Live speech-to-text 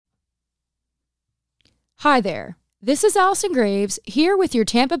Hi there. This is Allison Graves here with your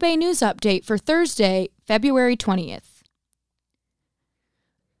Tampa Bay news update for Thursday, February 20th.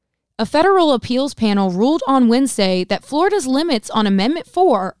 A federal appeals panel ruled on Wednesday that Florida's limits on Amendment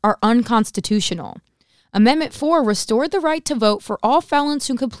 4 are unconstitutional. Amendment 4 restored the right to vote for all felons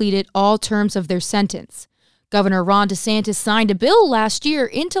who completed all terms of their sentence. Governor Ron DeSantis signed a bill last year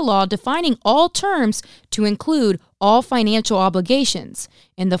into law defining all terms to include all financial obligations,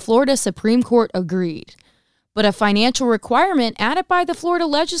 and the Florida Supreme Court agreed. But a financial requirement added by the Florida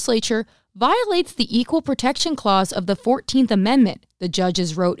legislature violates the Equal Protection Clause of the 14th Amendment, the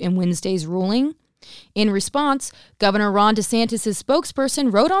judges wrote in Wednesday's ruling. In response, Governor Ron DeSantis'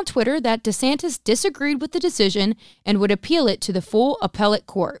 spokesperson wrote on Twitter that DeSantis disagreed with the decision and would appeal it to the full appellate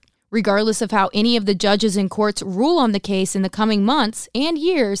court. Regardless of how any of the judges and courts rule on the case in the coming months and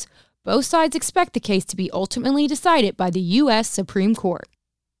years, both sides expect the case to be ultimately decided by the U.S. Supreme Court.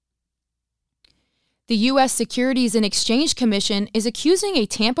 The U.S. Securities and Exchange Commission is accusing a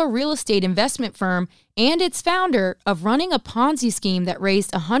Tampa real estate investment firm and its founder of running a Ponzi scheme that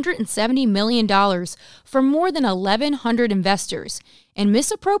raised $170 million from more than 1,100 investors and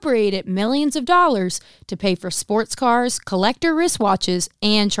misappropriated millions of dollars to pay for sports cars, collector wristwatches,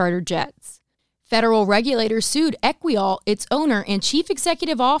 and charter jets. Federal regulators sued Equial, its owner and chief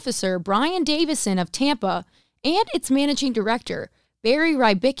executive officer Brian Davison of Tampa, and its managing director, Barry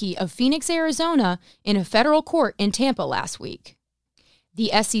Rybicki of Phoenix, Arizona, in a federal court in Tampa last week.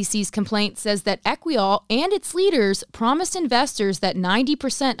 The SEC's complaint says that Equial and its leaders promised investors that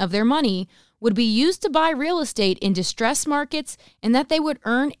 90% of their money would be used to buy real estate in distressed markets and that they would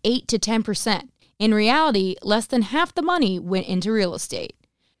earn 8 to 10%. In reality, less than half the money went into real estate.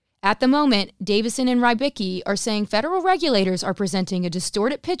 At the moment, Davison and Rybicki are saying federal regulators are presenting a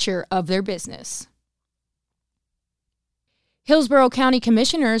distorted picture of their business. Hillsborough County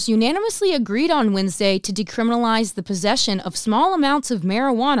Commissioners unanimously agreed on Wednesday to decriminalize the possession of small amounts of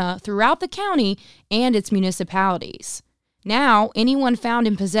marijuana throughout the county and its municipalities. Now, anyone found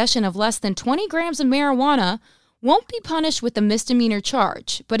in possession of less than 20 grams of marijuana won't be punished with a misdemeanor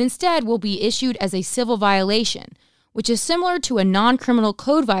charge, but instead will be issued as a civil violation, which is similar to a non-criminal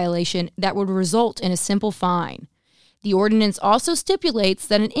code violation that would result in a simple fine. The ordinance also stipulates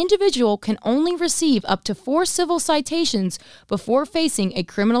that an individual can only receive up to 4 civil citations before facing a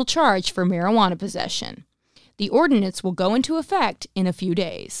criminal charge for marijuana possession. The ordinance will go into effect in a few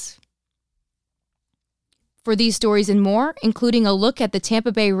days. For these stories and more, including a look at the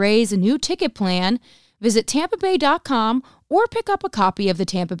Tampa Bay Rays' new ticket plan, visit tampabay.com or pick up a copy of the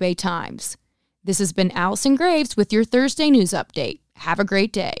Tampa Bay Times. This has been Allison Graves with your Thursday news update. Have a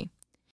great day.